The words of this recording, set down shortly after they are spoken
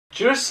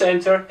Dewars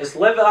Centre is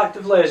Live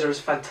Active Leisure's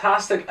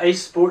fantastic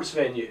ice sports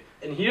venue,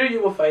 and here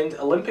you will find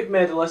Olympic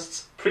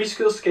medalists,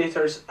 preschool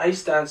skaters,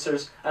 ice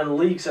dancers and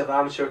leagues of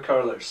amateur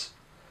curlers.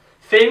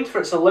 Famed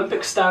for its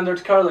Olympic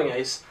standard curling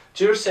ice,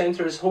 Dewars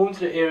Centre is home to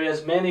the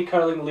area's many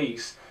curling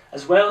leagues,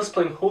 as well as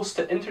playing host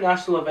to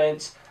international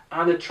events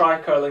and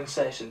tri-curling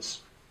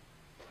sessions.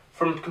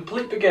 From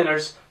complete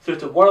beginners through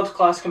to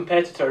world-class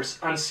competitors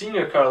and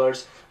senior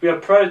curlers, we are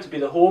proud to be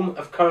the home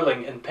of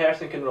curling in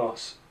Perth and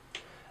Kinross.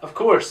 Of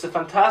course, the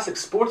fantastic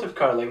sport of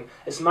curling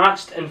is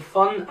matched in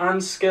fun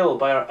and skill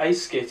by our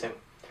ice skating.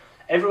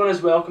 Everyone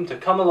is welcome to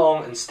come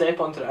along and step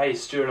onto the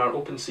ice during our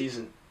open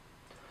season.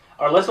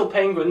 Our little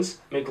penguins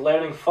make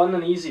learning fun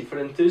and easy for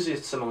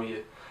enthusiasts among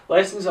you.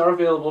 Lessons are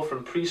available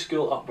from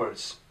preschool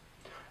upwards.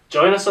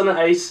 Join us on the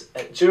ice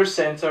at Dewars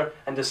Centre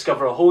and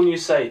discover a whole new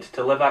side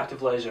to Live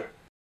Active Leisure.